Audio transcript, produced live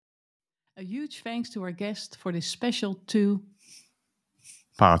A huge thanks to our guest for this special two-parter.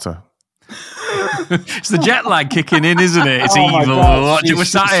 It's the jet lag kicking in, isn't it? It's evil. We're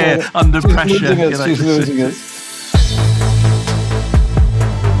sat here under pressure. She's losing it.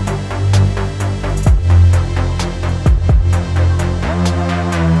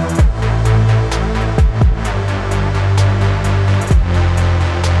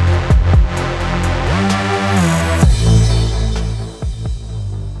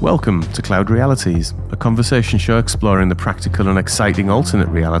 Welcome to Cloud Realities, a conversation show exploring the practical and exciting alternate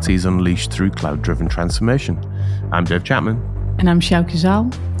realities unleashed through cloud-driven transformation. I'm Dave Chapman. And I'm Sjoukje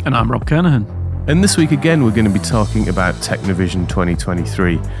Zaal. And I'm Rob Kernahan. And this week again, we're going to be talking about TechnoVision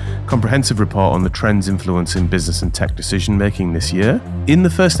 2023, comprehensive report on the trends influencing business and tech decision-making this year. In the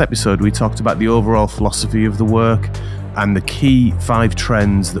first episode, we talked about the overall philosophy of the work and the key 5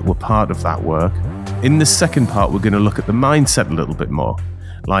 trends that were part of that work. In the second part, we're going to look at the mindset a little bit more.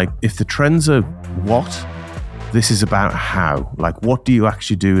 Like, if the trends are what, this is about how. Like, what do you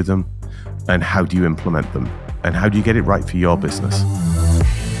actually do with them, and how do you implement them, and how do you get it right for your business?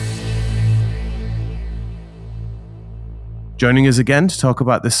 Joining us again to talk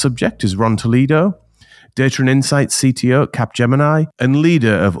about this subject is Ron Tolido, Data and Insights CTO at Capgemini and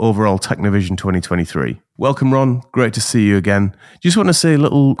leader of overall TechnoVision 2023. Welcome, Ron. Great to see you again. Just want to say a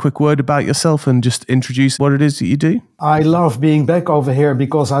little quick word about yourself and just introduce what it is that you do. I love being back over here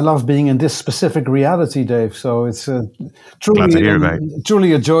because I love being in this specific reality, Dave. So it's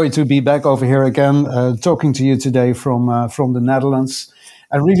truly a joy to be back over here again, talking to you today from the Netherlands.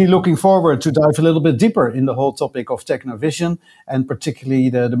 And really looking forward to dive a little bit deeper in the whole topic of TechnoVision and particularly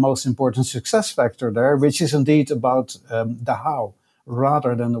the most important success factor there, which is indeed about the how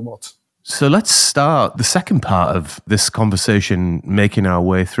rather than the what. So let's start the second part of this conversation, making our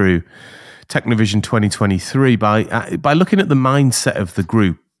way through TechnoVision 2023 by looking at the mindset of the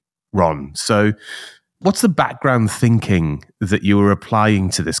group, Ron. So what's the background thinking that you were applying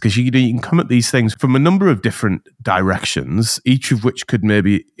to this? Because you can come at these things from a number of different directions, each of which could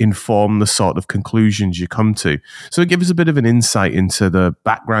maybe inform the sort of conclusions you come to. So give us a bit of an insight into the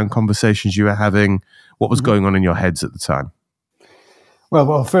background conversations you were having, what was going on in your heads at the time.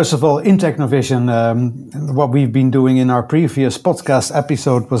 Well, first of all, in TechnoVision, what we've been doing in our previous podcast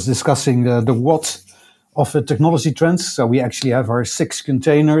episode was discussing the what of the technology trends. So we actually have our 6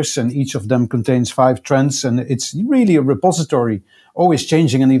 containers and each of them contains 5 trends. And it's really a repository, always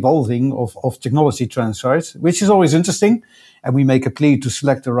changing and evolving of technology trends, right? Which is always interesting. And we make a plea to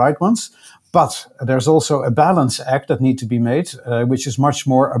select the right ones. But there's also a balance act that needs to be made, which is much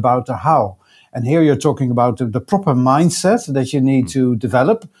more about the how. And here you're talking about the proper mindset that you need to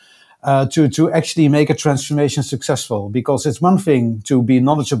develop to actually make a transformation successful. Because it's one thing to be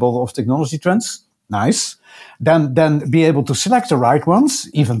knowledgeable of technology trends, nice. Then be able to select the right ones,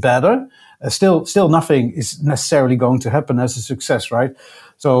 even better. Still nothing is necessarily going to happen as a success, right?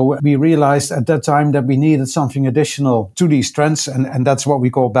 So we realized at that time that we needed something additional to these trends, and that's what we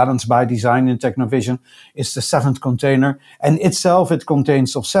call balance by design in TechnoVision. It's the 7th container, and itself it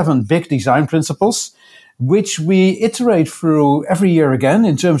contains of 7 big design principles, which we iterate through every year again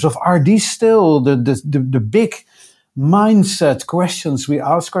in terms of are these still the big mindset questions we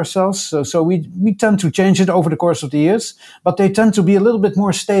ask ourselves. So we tend to change it over the course of the years, but they tend to be a little bit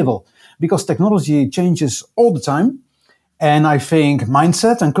more stable because technology changes all the time. And I think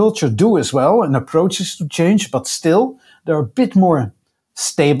mindset and culture do as well, and approaches to change, but still they're a bit more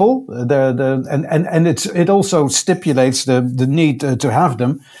stable. And it also stipulates the need to have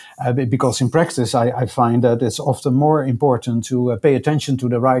them because in practice I find that it's often more important to pay attention to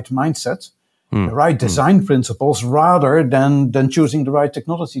the right mindset, the right design principles, rather than choosing the right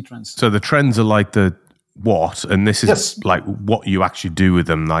technology trends. So the trends are like the what, and this is like what you actually do with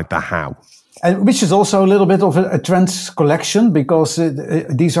them, like the how. And which is also a little bit of a trends collection because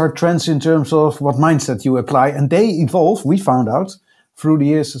these are trends in terms of what mindset you apply, and they evolve, we found out, through the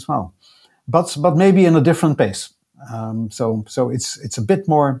years as well. But maybe in a different pace. So it's a bit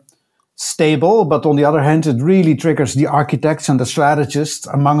more stable, but on the other hand, it really triggers the architects and the strategists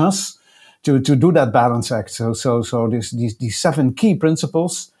among us to do that balance act. So these 7 key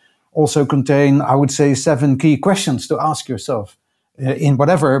principles also contain, I would say, 7 key questions to ask yourself in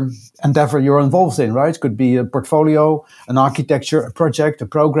whatever endeavor you're involved in, right? Could be a portfolio, an architecture, a project, a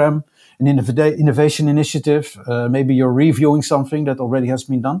program, an innovation initiative. Maybe you're reviewing something that already has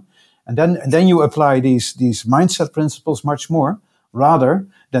been done. And then you apply these mindset principles much more, rather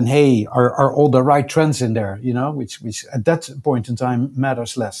than, hey, are all the right trends in there, which at that point in time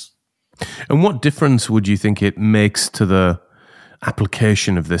matters less. And what difference would you think it makes to the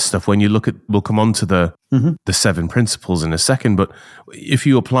application of this stuff? When you look at, we'll come on to the 7 principles in a second, but if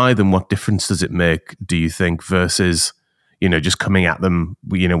you apply them, what difference does it make, do you think, versus, just coming at them,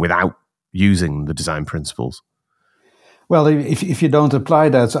 without using the design principles? Well, if you don't apply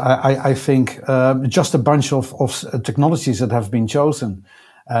that, I think just a bunch of technologies that have been chosen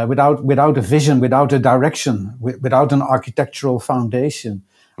without a vision, without a direction, without an architectural foundation,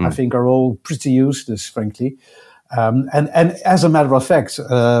 I think are all pretty useless, frankly. And as a matter of fact,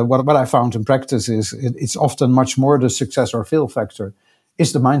 what I found in practice is it's often much more the success or fail factor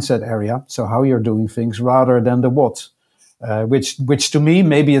is the mindset area. So how you're doing things rather than the what, which to me,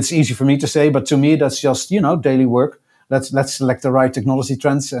 maybe it's easy for me to say, but to me, that's just, daily work. Let's select the right technology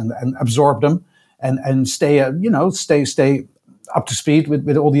trends and absorb them and stay up to speed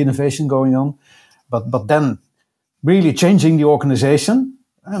with all the innovation going on. But then really changing the organization,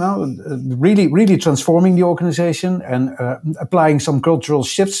 really transforming the organization and applying some cultural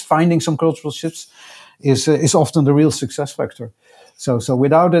shifts, finding some cultural shifts is often the real success factor. So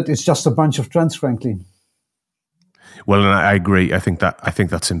without it, it's just a bunch of trends, frankly. Well, and I agree. I think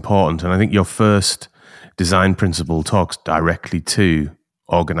that's important. And I think your first design principle talks directly to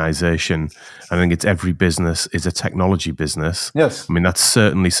organization. I think it's every business is a technology business. Yes. I mean, that's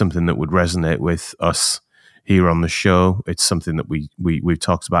certainly something that would resonate with us here on the show. It's something that we've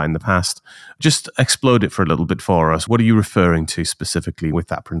talked about in the past. Just explode it for a little bit for us. What are you referring to specifically with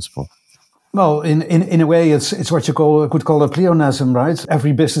that principle? Well, in a way, it's what you could call a pleonasm, right?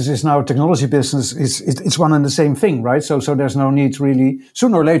 Every business is now a technology business. It's one and the same thing, right? So there's no need really.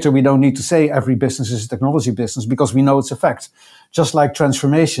 Sooner or later, we don't need to say every business is a technology business because we know it's a fact. Just like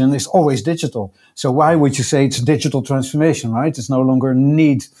transformation is always digital. So why would you say it's digital transformation, right? It's no longer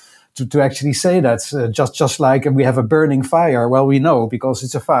need to actually say that. Just like we have a burning fire. Well, we know because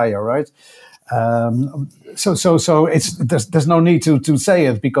it's a fire, right? So there's no need to say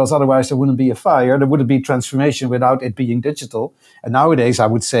it because otherwise there wouldn't be a fire. There wouldn't be transformation without it being digital. And nowadays I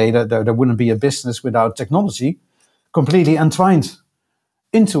would say that there wouldn't be a business without technology completely entwined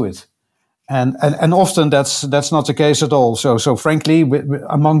into it. And often that's not the case at all. So frankly,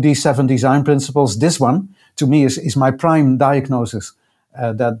 among these 7 design principles, this one to me is my prime diagnosis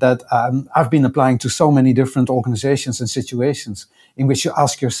that I've been applying to so many different organizations and situations in which you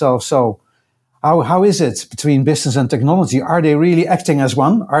ask yourself, so how is it between business and technology? Are they really acting as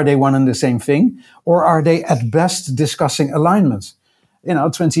one? Are they one and the same thing? Or are they at best discussing alignments?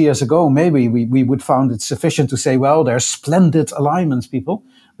 20 years ago, maybe we would found it sufficient to say, well, there's splendid alignments, people,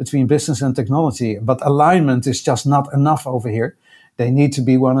 between business and technology. But alignment is just not enough over here. They need to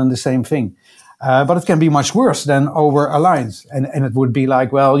be one and the same thing. But it can be much worse than over-aligned. And it would be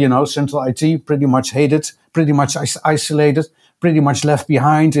like, well, central IT pretty much hated, pretty much isolated, pretty much left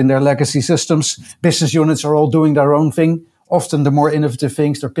behind in their legacy systems. Business units are all doing their own thing. Often the more innovative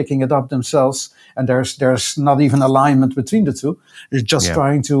things, they're picking it up themselves. And there's not even alignment between the two. They're just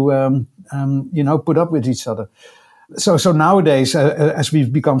trying to, put up with each other. So nowadays, as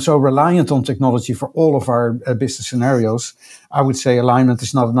we've become so reliant on technology for all of our business scenarios, I would say alignment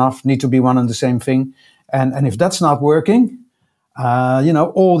is not enough, need to be one and the same thing. And if that's not working,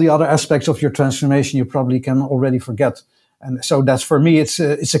 all the other aspects of your transformation you probably can already forget. And so that's, for me, it's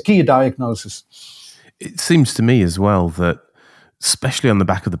a key diagnosis. It seems to me as well that, especially on the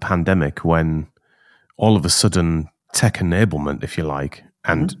back of the pandemic, when all of a sudden tech enablement, if you like,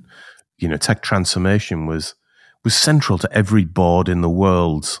 and tech transformation was central to every board in the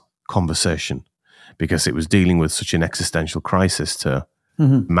world's conversation, because it was dealing with such an existential crisis to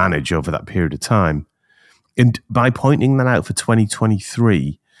manage over that period of time. And by pointing that out for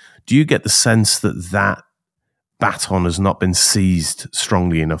 2023, do you get the sense that baton has not been seized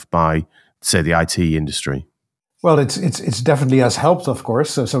strongly enough by, say, the IT industry? Well, it's definitely has helped, of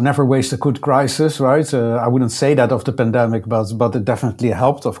course. So never waste a good crisis, right? I wouldn't say that of the pandemic, but it definitely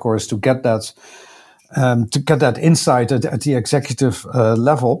helped, of course, to get that insight at the executive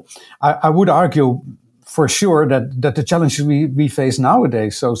level. I would argue for sure that the challenges we face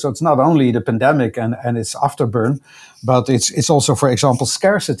nowadays. So it's not only the pandemic and its afterburn, but it's also, for example,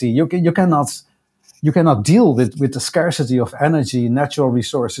 scarcity. You cannot deal with the scarcity of energy, natural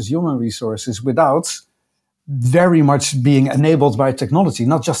resources, human resources without very much being enabled by technology,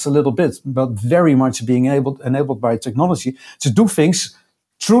 not just a little bit, but very much being enabled by technology to do things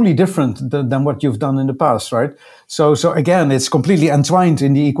truly different than what you've done in the past, right? So again, it's completely entwined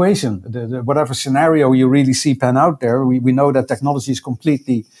in the equation. Whatever scenario you really see pan out there, we know that technology is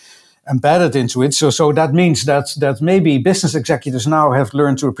completely embedded into it. So that means that maybe business executives now have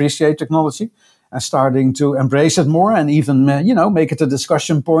learned to appreciate technology and starting to embrace it more, and even make it a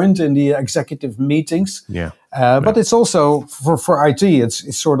discussion point in the executive meetings. But it's also for IT.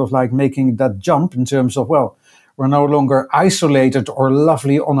 It's sort of like making that jump in terms of, well, we're no longer isolated or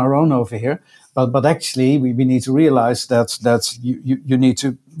lovely on our own over here, but actually we need to realize that you need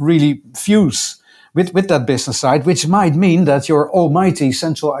to really fuse with that business side, which might mean that your almighty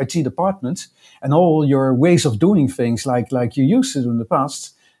central IT department and all your ways of doing things like you used to do in the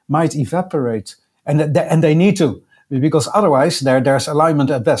past might evaporate, and they need to, because otherwise there's alignment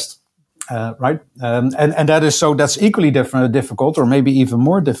at best, right? And that's equally difficult, or maybe even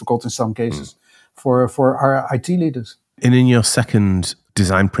more difficult in some cases, for our IT leaders. And in your second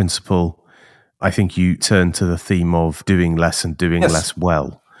design principle, I think you turn to the theme of doing less and doing less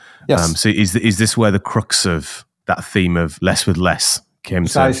well. Yes. So is this where the crux of that theme of less with less came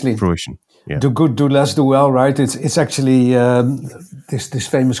to fruition? Yeah. Do good, do less, do well, right? It's actually this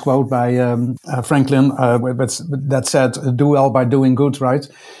famous quote by Franklin that said, "Do well by doing good." Right?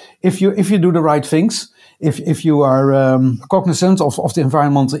 If you do the right things, if you are cognizant of the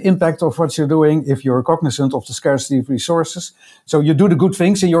environmental impact of what you're doing, if you're cognizant of the scarcity of resources, so you do the good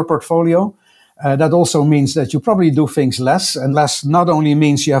things in your portfolio. That also means that you probably do things less, and less not only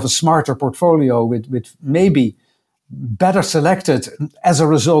means you have a smarter portfolio with maybe better selected, as a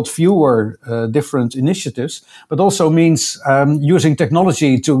result, fewer different initiatives, but also means using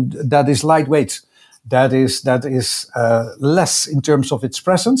technology that is lightweight, that is less in terms of its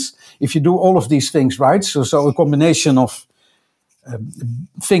presence. If you do all of these things right, so a combination of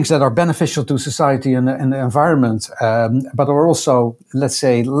things that are beneficial to society and the environment, but are also, let's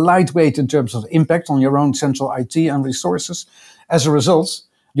say, lightweight in terms of impact on your own central IT and resources, as a result,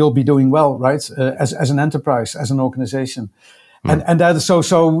 you'll be doing well, right? As an enterprise, as an organization. And that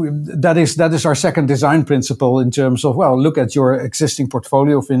is that is our second design principle in terms of, well, look at your existing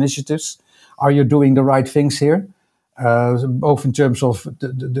portfolio of initiatives. Are you doing the right things here? Both in terms of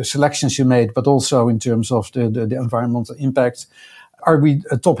the selections you made, but also in terms of the environmental impact. Are we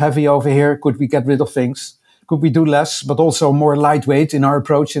top heavy over here? Could we get rid of things? Could we do less, but also more lightweight in our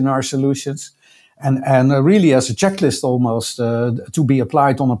approach, in our solutions? And really as a checklist almost to be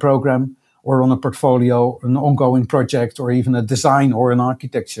applied on a program or on a portfolio, an ongoing project, or even a design or an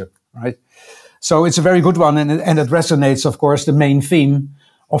architecture, right? So it's a very good one, and it resonates, of course, the main theme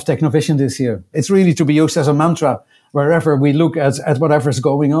of TechnoVision this year. It's really to be used as a mantra wherever we look at whatever's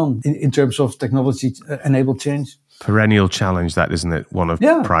going on in terms of technology-enabled change. Perennial challenge, that, isn't it? One of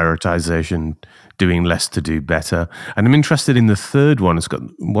prioritization, doing less to do better. And I'm interested in the third one. It's got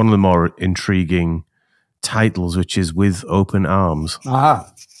one of the more intriguing titles, which is With Open Arms.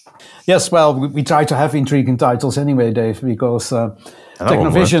 Yes, well, we try to have intriguing titles anyway, Dave, because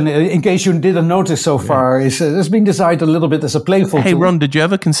TechnoVision, in case you didn't notice so far, has been designed a little bit as a playful tool. Ron, did you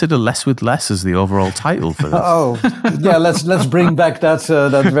ever consider Less with Less as the overall title for this? Let's bring back that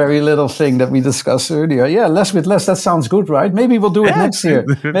very little thing that we discussed earlier. Yeah, Less with Less, that sounds good, right? Maybe we'll do it next year.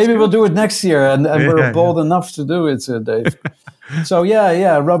 Maybe we'll do it next year, and we're bold enough to do it, Dave. So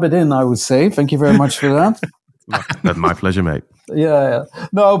rub it in, I would say. Thank you very much for that. That's my pleasure, mate. Yeah.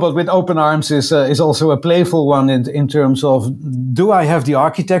 No, but with open arms is also a playful one in terms of, do I have the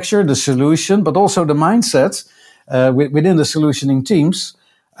architecture, the solution, but also the mindset within the solutioning teams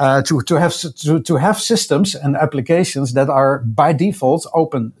to have systems and applications that are by default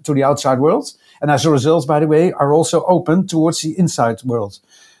open to the outside world, and as a result, by the way, are also open towards the inside world.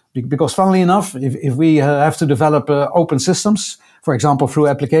 Because funnily enough, if we have to develop open systems, for example, through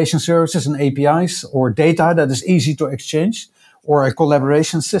application services and APIs, or data that is easy to exchange, or a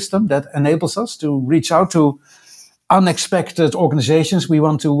collaboration system that enables us to reach out to unexpected organizations we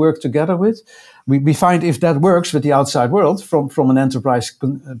want to work together with, we find if that works with the outside world from an enterprise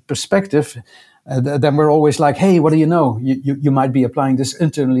perspective, then we're always like, hey, what do you know? You might be applying this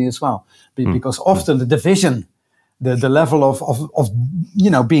internally as well. Because often the division, the level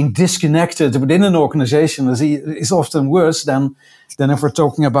of being disconnected within an organization is often worse than if we're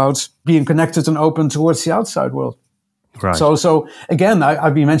talking about being connected and open towards the outside world. Right. So again,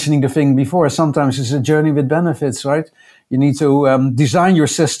 I've been mentioning the thing before. Sometimes it's a journey with benefits, right? You need to design your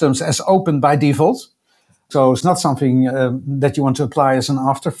systems as open by default. So it's not something that you want to apply as an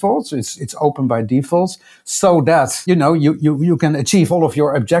afterthought. It's open by default, so that you can achieve all of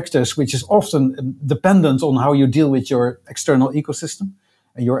your objectives, which is often dependent on how you deal with your external ecosystem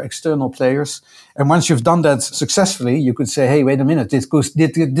and your external players. And once you've done that successfully, you could say, hey, wait a minute,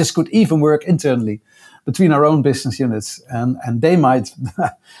 this could even work internally between our own business units, and they might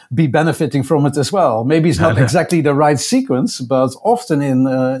be benefiting from it as well. Maybe it's not exactly the right sequence, but often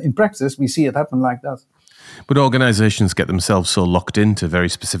in practice we see it happen like that. But organizations get themselves so locked into very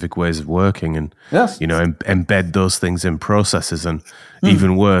specific ways of working and, Yes. embed those things in processes and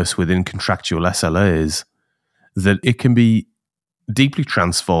even worse within contractual SLAs that it can be deeply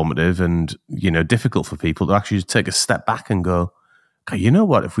transformative and, difficult for people to actually just take a step back and go, okay, you know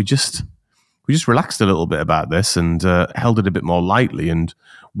what, if we just relaxed a little bit about this and held it a bit more lightly and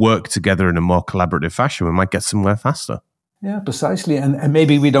worked together in a more collaborative fashion, we might get somewhere faster. Yeah, precisely. And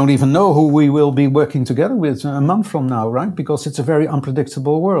maybe we don't even know who we will be working together with a month from now, right? Because it's a very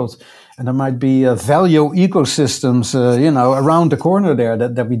unpredictable world. And there might be value ecosystems, around the corner there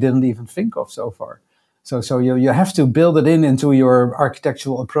that we didn't even think of so far. So you have to build it into your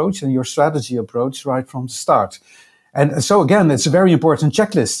architectural approach and your strategy approach right from the start. And so again, it's a very important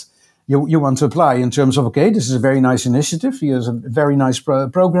checklist you want to apply in terms of, okay, this is a very nice initiative. Here's a very nice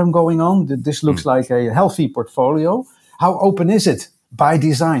program going on. This looks like a healthy portfolio. How open is it by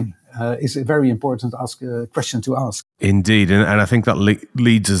design? Is a very important question to ask. Indeed. And I think that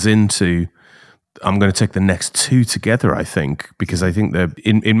leads us into, I'm going to take the next two together, I think, because I think they're,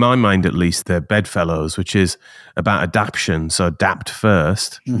 in my mind at least, they're bedfellows, which is about adaptation. So adapt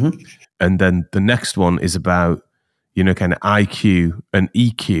first. Mm-hmm. And then the next one is about, kind of IQ and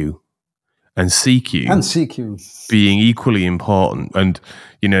EQ. And CQ being equally important. And,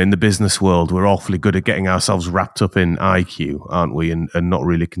 in the business world, we're awfully good at getting ourselves wrapped up in IQ, aren't we? And not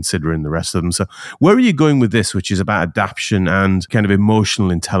really considering the rest of them. So where are you going with this, which is about adaptation and kind of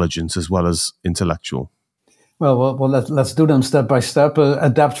emotional intelligence as well as intellectual? Well, let's do them step by step.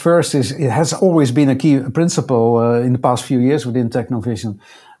 Adapt first it has always been a key principle in the past few years within TechnoVision.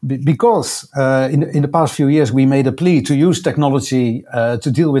 Because in the past few years, we made a plea to use technology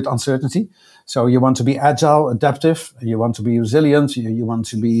to deal with uncertainty. So you want to be agile, adaptive, you want to be resilient, you want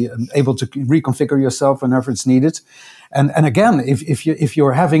to be able to reconfigure yourself whenever it's needed. And again, if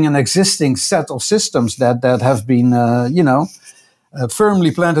you're having an existing set of systems that have been,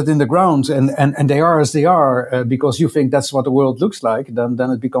 firmly planted in the ground and they are as they are because you think that's what the world looks like, then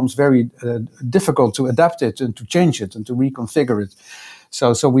it becomes very difficult to adapt it and to change it and to reconfigure it.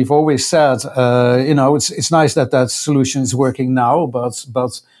 So we've always said, it's nice that solution is working now,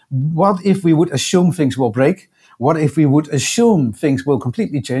 but what if we would assume things will break? What if we would assume things will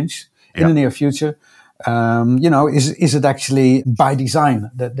completely change in the near future? Is it actually by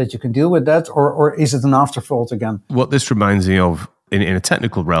design that you can deal with that, or is it an afterthought again? What this reminds me of in a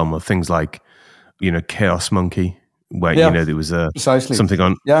technical realm of things like, Chaos Monkey, where, there was something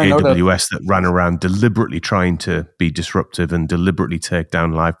on AWS that ran around deliberately trying to be disruptive and deliberately take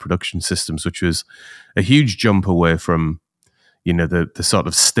down live production systems, which was a huge jump away from, the sort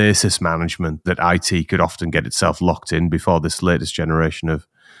of stasis management that IT could often get itself locked in before this latest generation of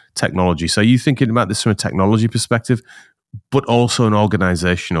technology. So are you thinking about this from a technology perspective, but also an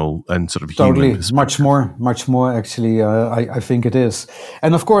organizational and sort of human perspective? Much more actually, I think it is.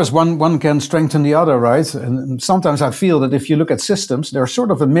 And of course, one can strengthen the other, right? And sometimes I feel that if you look at systems, they're sort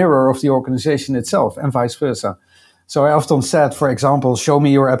of a mirror of the organization itself and vice versa. So I often said, for example, show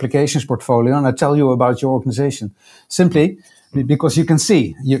me your applications portfolio and I tell you about your organization. Simply because you can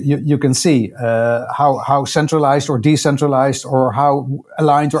see, you can see how centralized or decentralized or how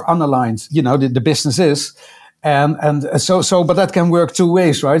aligned or unaligned, the business is. And so, but that can work two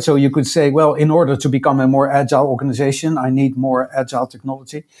ways, right? So you could say, well, in order to become a more agile organization, I need more agile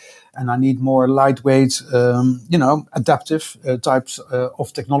technology and I need more lightweight, adaptive types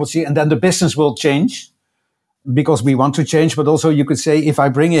of technology. And then the business will change because we want to change. But also you could say, if I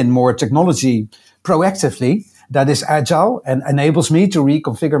bring in more technology proactively, that is agile and enables me to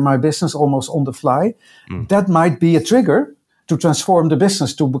reconfigure my business almost on the fly, that might be a trigger to transform the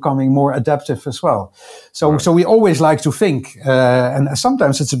business to becoming more adaptive as well. So we always like to think, and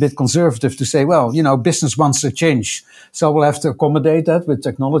sometimes it's a bit conservative to say, well, business wants to change, so we'll have to accommodate that with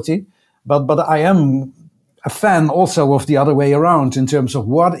technology. But I am a fan also of the other way around in terms of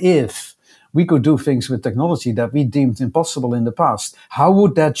what if we could do things with technology that we deemed impossible in the past? How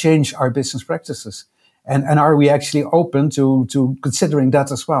would that change our business practices? And are we actually open to considering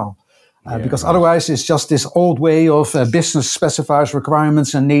that as well? Because otherwise it's just this old way of business specifies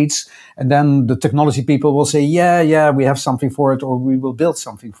requirements and needs. And then the technology people will say, we have something for it, or we will build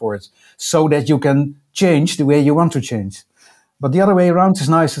something for it so that you can change the way you want to change. But the other way around is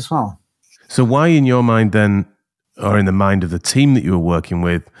nice as well. So why in your mind then, or in the mind of the team that you were working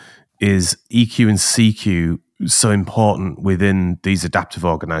with, is EQ and CQ so important within these adaptive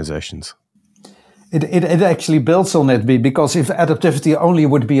organizations? It actually builds on it, because if adaptivity only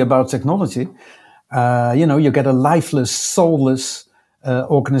would be about technology, you get a lifeless, soulless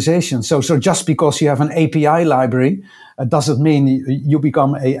organization. So just because you have an API library doesn't mean you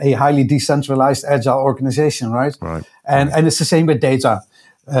become a highly decentralized agile organization, right? Right. And it's the same with data.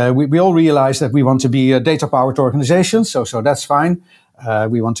 We all realize that we want to be a data-powered organization, so that's fine.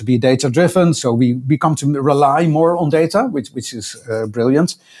 We want to be data-driven, so we come to rely more on data, which is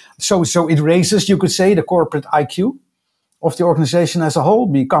brilliant. So it raises, you could say, the corporate IQ of the organization as a whole.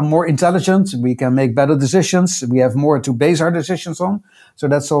 We become more intelligent, we can make better decisions, we have more to base our decisions on, so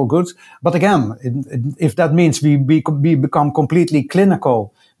that's all good. But again, if that means we become completely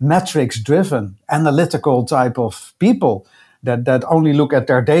clinical, metrics-driven, analytical type of people, that only look at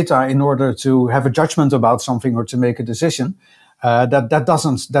their data in order to have a judgment about something or to make a decision,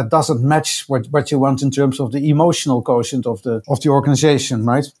 that doesn't match what you want in terms of the emotional quotient of the organization,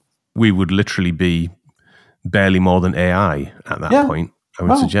 right? We would literally be barely more than AI at that point, I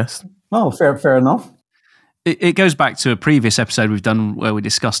would suggest. Well, fair enough. It goes back to a previous episode we've done where we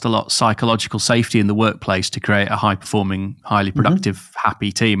discussed a lot psychological safety in the workplace to create a high-performing, highly productive,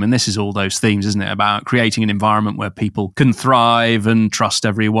 happy team. And this is all those themes, isn't it? About creating an environment where people can thrive and trust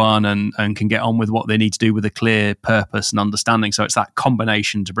everyone and can get on with what they need to do with a clear purpose and understanding. So it's that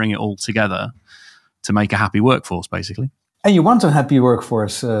combination to bring it all together to make a happy workforce, basically. And you want a happy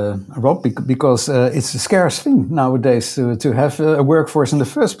workforce, Rob, because it's a scarce thing nowadays to have a workforce in the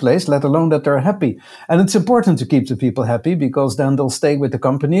first place, let alone that they're happy. And it's important to keep the people happy because then they'll stay with the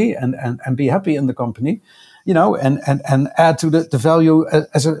company and be happy in the company, and add to the value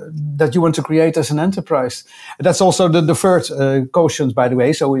that you want to create as an enterprise. That's also the third quotient, by the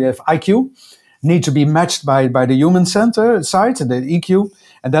way. So we have IQ, need to be matched by the human center side, the EQ.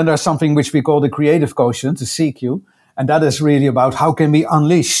 And then there's something which we call the creative quotient, the CQ. And that is really about how can we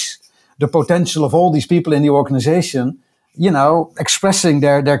unleash the potential of all these people in the organization, expressing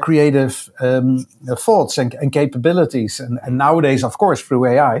their creative thoughts and capabilities. And nowadays, of course, through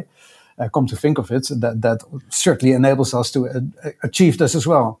AI, come to think of it, that certainly enables us to achieve this as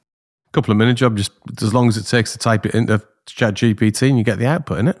well. Couple of minute job, just as long as it takes to type it into ChatGPT and you get the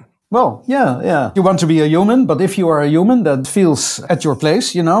output in it. Well, yeah. You want to be a human, but if you are a human that feels at your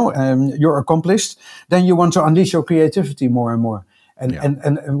place, you're accomplished, then you want to unleash your creativity more and more.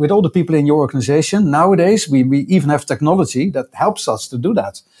 And with all the people in your organization, nowadays, we even have technology that helps us to do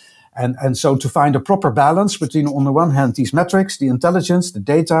that. And so to find a proper balance between, on the one hand, these metrics, the intelligence, the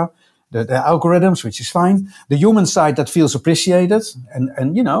data, the algorithms, which is fine, the human side that feels appreciated, and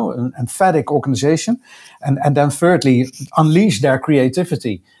an emphatic organization, and then thirdly, unleash their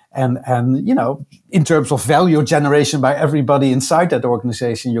creativity. And in terms of value generation by everybody inside that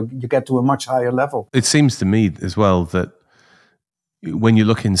organization, you get to a much higher level. It seems to me as well that when you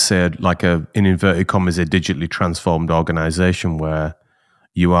look in, say, like in inverted commas, a digitally transformed organization where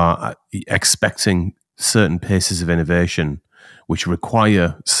you are expecting certain paces of innovation which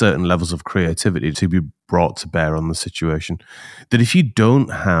require certain levels of creativity to be brought to bear on the situation, that if you don't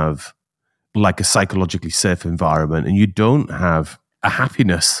have like a psychologically safe environment and you don't have a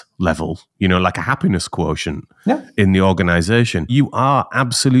happiness level, like a happiness quotient in the organization, you are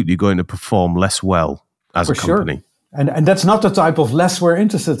absolutely going to perform less well as a company. Sure. And that's not the type of less we're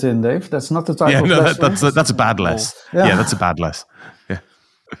interested in, Dave. That's not the type of less. That's a bad less. Yeah, that's a bad less. Yeah.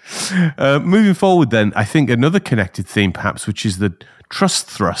 Moving forward then, I think another connected theme perhaps, which is the trust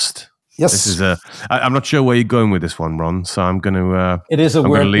thrust. Yes. This is I'm not sure where you're going with this one, Ron, so I'm going to it is a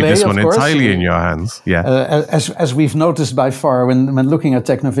word leave play, this one of course. entirely in your hands. Yeah. As we've noticed by far when looking at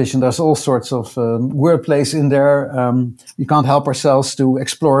TechnoVision, there's all sorts of word plays in there. We can't help ourselves to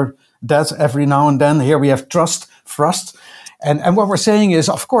explore that every now and then. Here we have trust, thrust. And what we're saying is,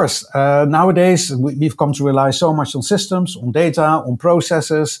 of course, nowadays we've come to rely so much on systems, on data, on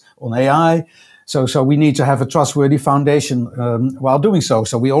processes, on AI. So we need to have a trustworthy foundation while doing so.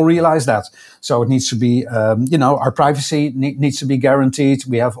 So we all realize that. So it needs to be, our privacy needs to be guaranteed.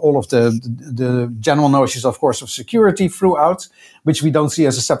 We have all of the general notions, of course, of security throughout, which we don't see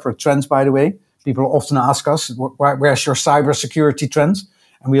as a separate trend, by the way. People often ask us, where's your cybersecurity trend?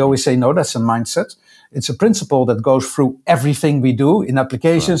 And we always say, no, that's a mindset. It's a principle that goes through everything we do in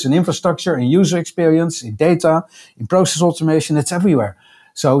applications, in infrastructure, in user experience, in data, in process automation. It's everywhere.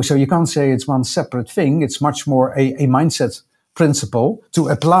 So you can't say it's one separate thing. It's much more a mindset principle to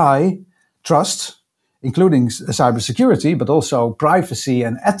apply trust, including cybersecurity, but also privacy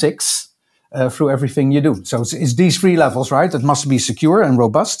and ethics through everything you do. So it's these three levels, right? It must be secure and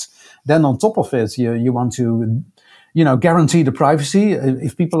robust. Then on top of it, you want to guarantee the privacy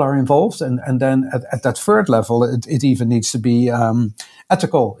if people are involved. And then at that third level, it even needs to be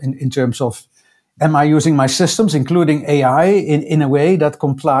ethical in terms of, am I using my systems, including AI, in a way that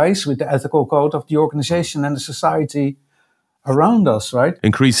complies with the ethical code of the organization and the society around us, right?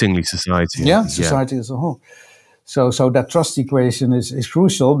 Increasingly society. Yeah, society as a whole. So that trust equation is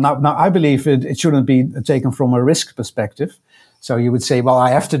crucial. Now I believe it shouldn't be taken from a risk perspective. So you would say, well, I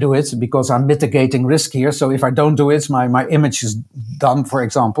have to do it because I'm mitigating risk here. So if I don't do it, my image is done, for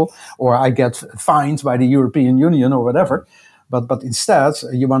example, or I get fined by the European Union or whatever. But instead,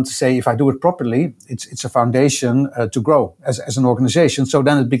 you want to say, if I do it properly, it's a foundation to grow as an organization. So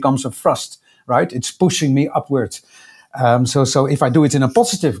then it becomes a thrust, right? It's pushing me upwards. So if I do it in a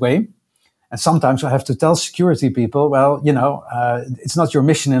positive way, and sometimes I have to tell security people, well, it's not your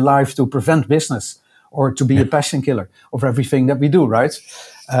mission in life to prevent business or to be a passion killer of everything that we do, right?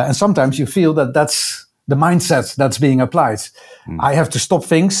 And sometimes you feel that that's the mindset that's being applied. I have to stop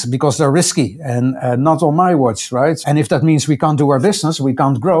things because they're risky and not on my watch, right? And if that means we can't do our business, we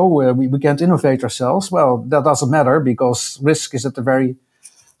can't grow, we can't innovate ourselves, well, that doesn't matter because risk is at the very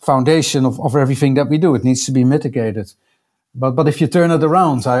foundation of everything that we do. It needs to be mitigated. But if you turn it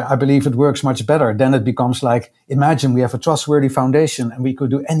around, I believe it works much better. Then it becomes like, imagine we have a trustworthy foundation and we could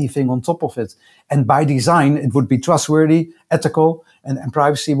do anything on top of it. And by design, it would be trustworthy, ethical, and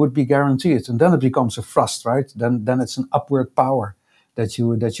privacy would be guaranteed. And then it becomes a thrust, right? Then it's an upward power that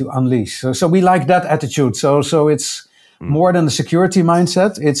you unleash. So we like that attitude. So it's more than a security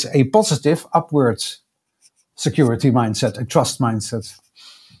mindset. It's a positive upward security mindset, a trust mindset.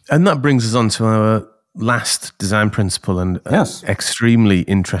 And that brings us on to our last design principle, and yes, extremely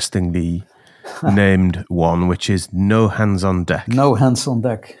interestingly named one, which is no hands on deck. No hands on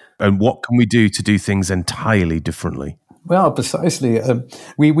deck. And what can we do to do things entirely differently? Well, precisely.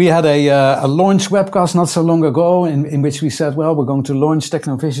 We had a launch webcast not so long ago in which we said, well, we're going to launch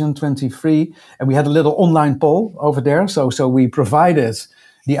TechnoVision 23, and we had a little online poll over there. So we provided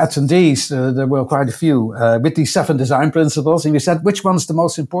the attendees, there were quite a few, with these 7 design principles, and we said, which one's the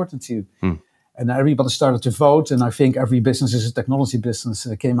most important to you? And everybody started to vote, and I think every business is a technology business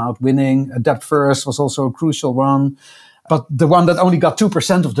came out winning. Adapt First was also a crucial one. But the one that only got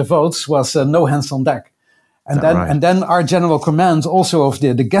 2% of the votes was no hands on deck. And then our general comment also of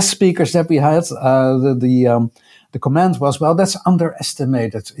the guest speakers that we had, the comment was, well, that's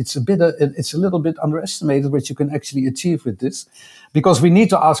underestimated. It's a little bit underestimated what you can actually achieve with this. Because we need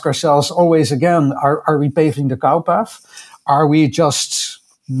to ask ourselves always again, are we paving the cow path? Are we just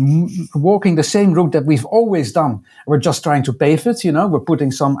walking the same route that we've always done? We're just trying to pave it, we're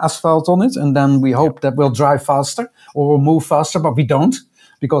putting some asphalt on it, and then we hope that we'll drive faster or we'll move faster, but we don't,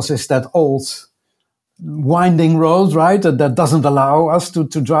 because it's that old winding road, right, that doesn't allow us to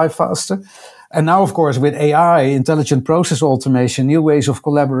drive faster. And now, of course, with AI, intelligent process automation, new ways of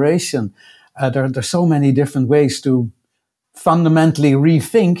collaboration, there's so many different ways to fundamentally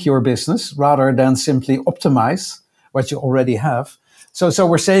rethink your business rather than simply optimize what you already have. So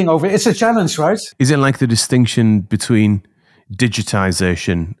we're saying it's a challenge, right? Is it like the distinction between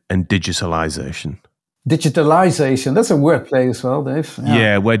digitization and digitalization? Digitalization, that's a word play as well, Dave.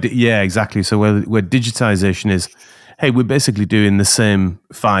 Yeah, exactly. So where digitization is, hey, we're basically doing the same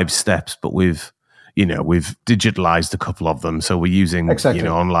 5 steps, but we've digitalized a couple of them. So we're using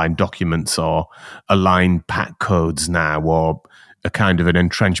online documents or aligned pack codes now, or a kind of an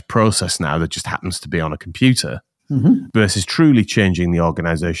entrenched process now that just happens to be on a computer. Versus truly changing the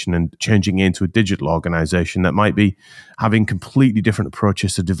organization and changing it into a digital organization that might be having completely different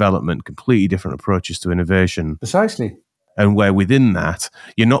approaches to development, completely different approaches to innovation. Precisely. And where within that,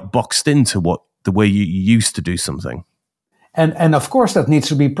 you're not boxed into the way you used to do something. And of course, that needs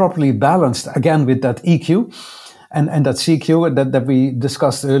to be properly balanced, again, with that EQ and that CQ that we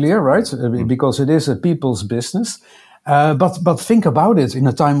discussed earlier, right? Because it is a people's business. But think about it in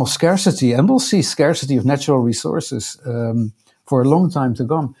a time of scarcity, and we'll see scarcity of natural resources for a long time to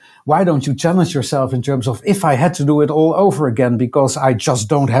come. Why don't you challenge yourself in terms of, if I had to do it all over again because I just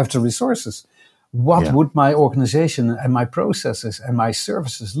don't have the resources, what would my organization and my processes and my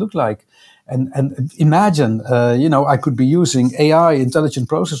services look like? And imagine, I could be using AI, intelligent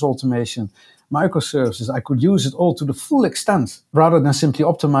process automation, microservices. I could use it all to the full extent rather than simply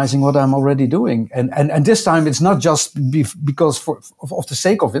optimizing what I'm already doing. And this time it's not just because of the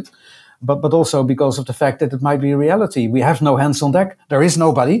sake of it, but also because of the fact that it might be a reality. We have no hands on deck. There is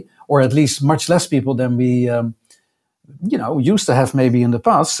nobody, or at least much less people than we used to have maybe in the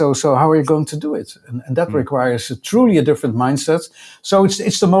past. So how are you going to do it? And that requires truly a different mindset. So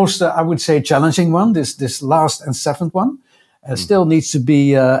it's the most, I would say, challenging one, this last and 7th one. Still needs to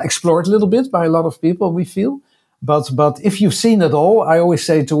be explored a little bit by a lot of people, we feel. But if you've seen it all, I always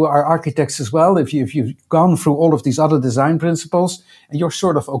say to our architects as well, if you've gone through all of these other design principles and you're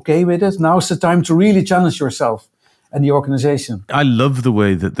sort of okay with it, now's the time to really challenge yourself and the organization. I love the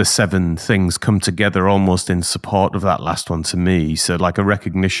way that the 7 things come together almost in support of that last one to me. So like a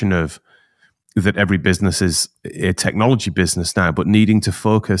recognition of that every business is a technology business now, but needing to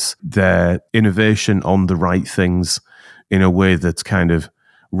focus their innovation on the right things in a way that's kind of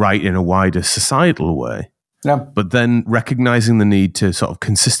right in a wider societal way. Yeah. But then recognizing the need to sort of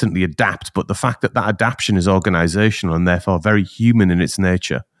consistently adapt, but the fact that adaptation is organizational and therefore very human in its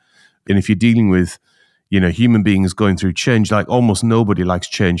nature. And if you're dealing with, human beings going through change, like almost nobody likes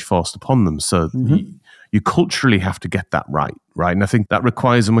change forced upon them. So you culturally have to get that right? And I think that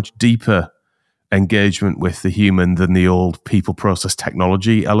requires a much deeper engagement with the human than the old people process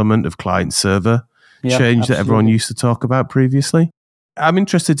technology element of client server change that everyone used to talk about previously. I'm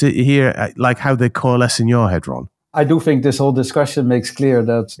interested to hear like how they coalesce in your head, Ron. I do think this whole discussion makes clear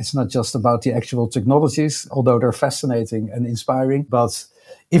that it's not just about the actual technologies, although they're fascinating and inspiring. But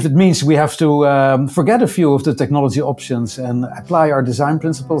if it means we have to forget a few of the technology options and apply our design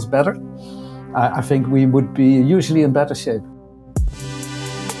principles better, I think we would be usually in better shape.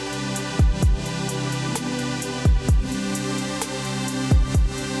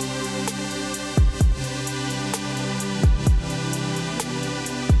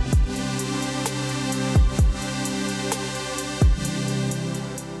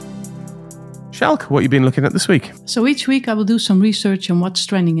 Sjalk, what have you been looking at this week? So each week I will do some research on what's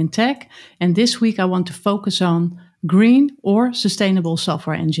trending in tech. And this week I want to focus on green or sustainable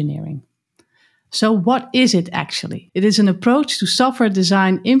software engineering. So what is it actually? It is an approach to software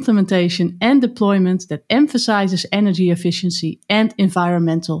design, implementation, and deployment that emphasizes energy efficiency and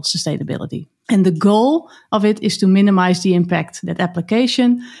environmental sustainability. And the goal of it is to minimize the impact that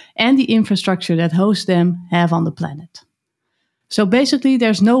application and the infrastructure that hosts them have on the planet. So basically,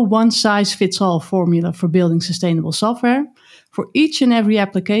 there's no one-size-fits-all formula for building sustainable software. For each and every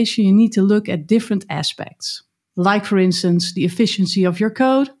application, you need to look at different aspects. Like, for instance, the efficiency of your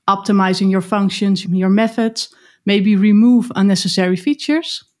code, optimizing your functions, your methods, maybe remove unnecessary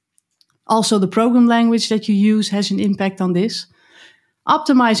features. Also, the program language that you use has an impact on this.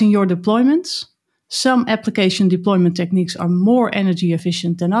 Optimizing your deployments. Some application deployment techniques are more energy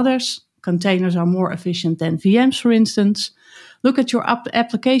efficient than others. Containers are more efficient than VMs, for instance. Look at your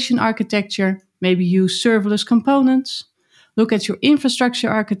application architecture, maybe use serverless components. Look at your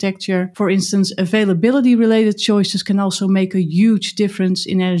infrastructure architecture. For instance, availability-related choices can also make a huge difference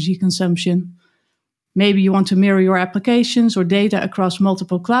in energy consumption. Maybe you want to mirror your applications or data across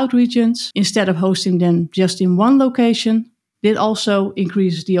multiple cloud regions instead of hosting them just in one location. It also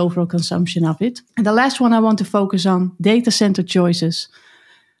increases the overall consumption of it. And the last one I want to focus on, data center choices.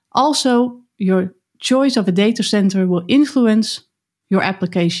 Also, your choice of a data center will influence your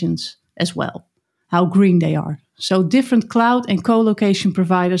applications as well, how green they are. So different cloud and co-location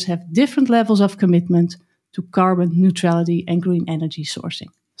providers have different levels of commitment to carbon neutrality and green energy sourcing.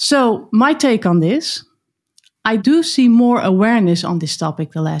 So my take on this, I do see more awareness on this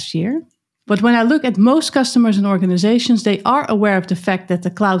topic the last year. But when I look at most customers and organizations, they are aware of the fact that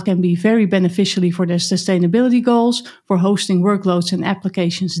the cloud can be very beneficially for their sustainability goals, for hosting workloads and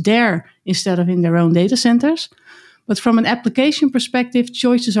applications there instead of in their own data centers. But from an application perspective,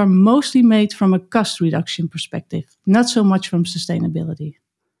 choices are mostly made from a cost reduction perspective, not so much from sustainability.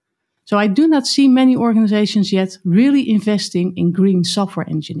 So I do not see many organizations yet really investing in green software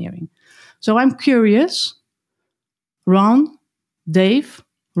engineering. So I'm curious, Ron, Dave,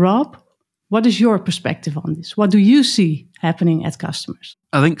 Rob, what is your perspective on this? What do you see happening at customers?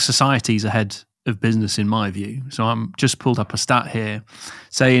 I think society's ahead of business in my view. So I'm just pulled up a stat here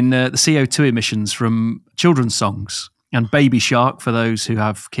saying the CO2 emissions from children's songs and Baby Shark, for those who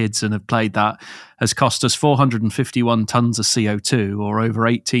have kids and have played that, has cost us 451 tons of CO2 or over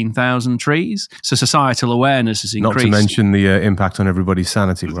 18,000 trees. So societal awareness has increased. Not to mention the impact on everybody's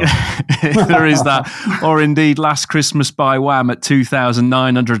sanity, Rob. There is that. Or indeed, Last Christmas by Wham at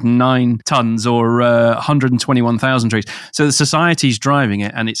 2,909 tons or 121,000 trees. So the society's driving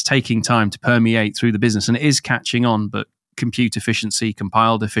it and it's taking time to permeate through the business and it is catching on, but compute efficiency,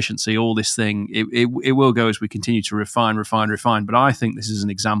 compiled efficiency, all this thing, it will go as we continue to refine. But I think this is an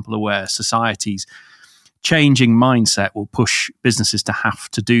example of where society's changing mindset will push businesses to have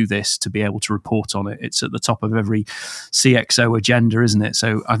to do this to be able to report on it. It's at the top of every CXO agenda, isn't it?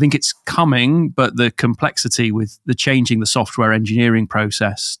 So I think it's coming, but the complexity with the changing the software engineering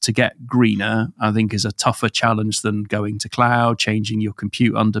process to get greener, I think is a tougher challenge than going to cloud, changing your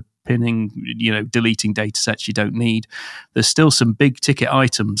compute underpinning, deleting data sets you don't need. There's still some big ticket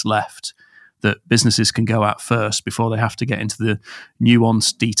items left that businesses can go at first before they have to get into the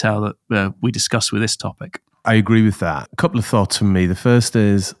nuanced detail that we discussed with this topic. I agree with that. A couple of thoughts from me. The first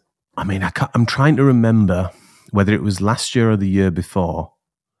is, I'm trying to remember whether it was last year or the year before,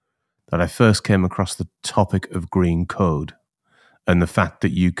 that I first came across the topic of green code and the fact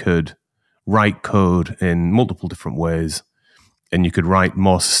that you could write code in multiple different ways and you could write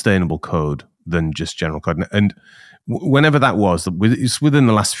more sustainable code than just general code. And whenever that was, it's within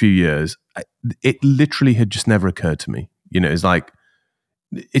the last few years, it literally had just never occurred to me. It's like,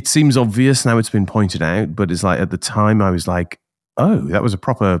 it seems obvious now it's been pointed out, but it's like at the time I was like, oh, that was a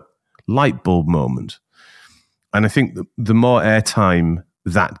proper light bulb moment. And I think the more airtime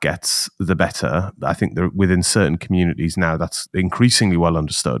that gets, the better. I think that within certain communities now, that's increasingly well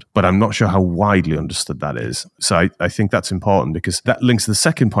understood, but I'm not sure how widely understood that is. So I think that's important because that links to the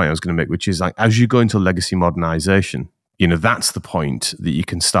second point I was going to make, which is like, as you go into legacy modernization, that's the point that you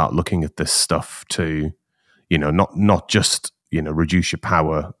can start looking at this stuff to, not just, reduce your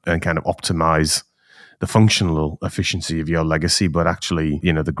power and kind of optimize the functional efficiency of your legacy, but actually,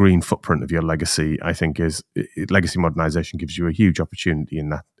 the green footprint of your legacy, I think legacy modernization gives you a huge opportunity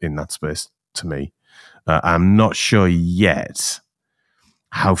in that space to me. I'm not sure yet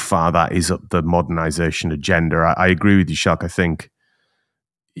how far that is up the modernization agenda. I agree with you, Sjalk. I think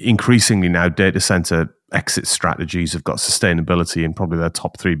increasingly now data center exit strategies have got sustainability in probably their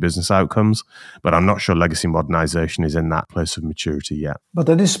top 3 business outcomes, but I'm not sure legacy modernization is in that place of maturity yet. But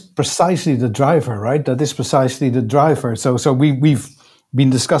that is precisely the driver, right? That is precisely the driver. So we've been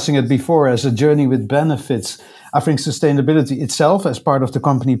discussing it before as a journey with benefits. I think sustainability itself as part of the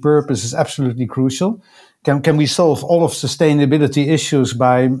company purpose is absolutely crucial. Can we solve all of sustainability issues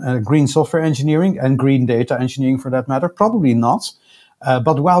by green software engineering and green data engineering for that matter? Probably not.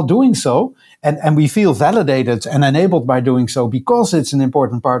 But while doing so, and we feel validated and enabled by doing so because it's an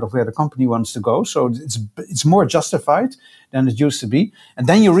important part of where the company wants to go. So it's more justified than it used to be. And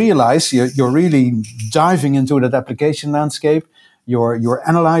then you realize you're really diving into that application landscape. You're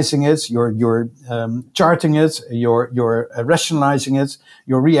analyzing it, you're charting it, you're rationalizing it,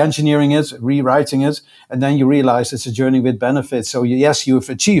 you're re-engineering it, rewriting it, and then you realize it's a journey with benefits. So yes, you've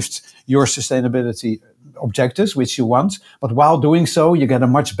achieved your sustainability objectives, which you want, but while doing so, you get a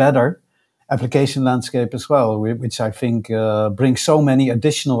much better application landscape as well, which I think brings so many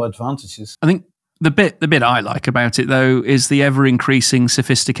additional advantages. I think the bit I like about it, though, is the ever-increasing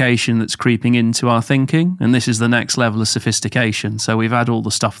sophistication that's creeping into our thinking, and this is the next level of sophistication. So we've had all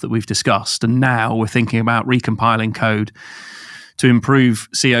the stuff that we've discussed, and now we're thinking about recompiling code to improve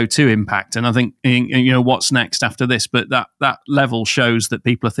CO2 impact. And I think, what's next after this? But that level shows that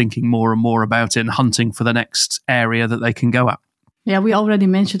people are thinking more and more about it and hunting for the next area that they can go at. Yeah, we already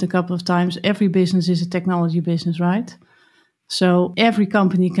mentioned a couple of times, every business is a technology business, right? So every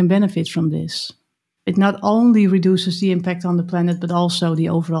company can benefit from this. It not only reduces the impact on the planet, but also the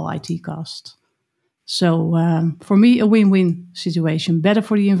overall IT cost. So for me, a win-win situation. Better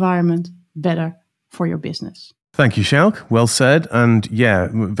for the environment, better for your business. Thank you, Sjalk. Well said. And yeah,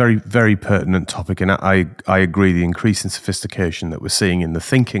 very, very pertinent topic. And I agree, the increase in sophistication that we're seeing in the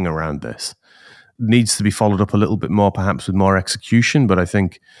thinking around this needs to be followed up a little bit more, perhaps with more execution. But I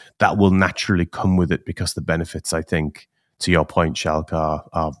think that will naturally come with it because the benefits, I think, to your point, Sjalk,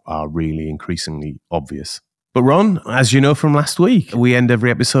 are really increasingly obvious. But Ron, as you know from last week, we end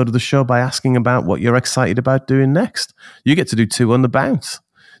every episode of the show by asking about what you're excited about doing next. You get to do 2 on the bounce.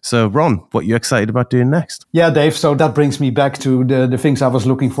 So Ron, what are you excited about doing next? Yeah, Dave, so that brings me back to the things I was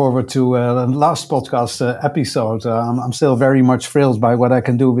looking forward to last podcast episode. I'm still very much thrilled by what I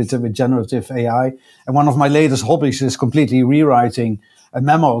can do with generative AI. And one of my latest hobbies is completely rewriting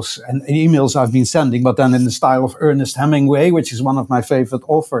memos and emails I've been sending, but then in the style of Ernest Hemingway, which is one of my favorite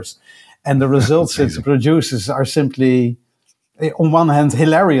authors. And the results it produces are simply, on one hand,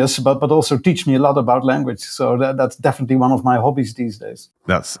 hilarious, but also teach me a lot about language. So that's definitely one of my hobbies these days.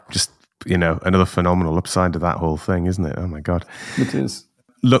 That's just, another phenomenal upside to that whole thing, isn't it? Oh my God. It is.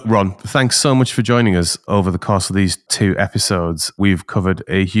 Look, Ron, thanks so much for joining us over the course of these 2 episodes. We've covered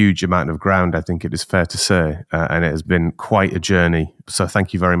a huge amount of ground, I think it is fair to say, and it has been quite a journey. So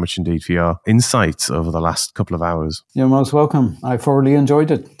thank you very much indeed for your insights over the last couple of hours. You're most welcome. I thoroughly enjoyed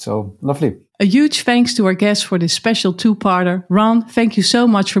it. So lovely. A huge thanks to our guest for this special 2-parter. Ron, thank you so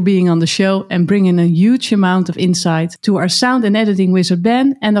much for being on the show and bringing a huge amount of insight to our sound and editing wizard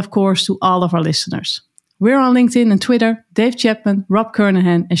Ben, and of course to all of our listeners. We're on LinkedIn and Twitter, Dave Chapman, Rob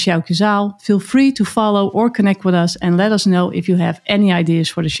Kernahan and Sjalk Zaal. Feel free to follow or connect with us and let us know if you have any ideas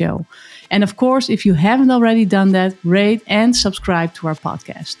for the show. And of course, if you haven't already done that, rate and subscribe to our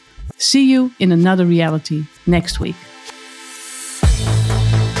podcast. See you in another reality next week.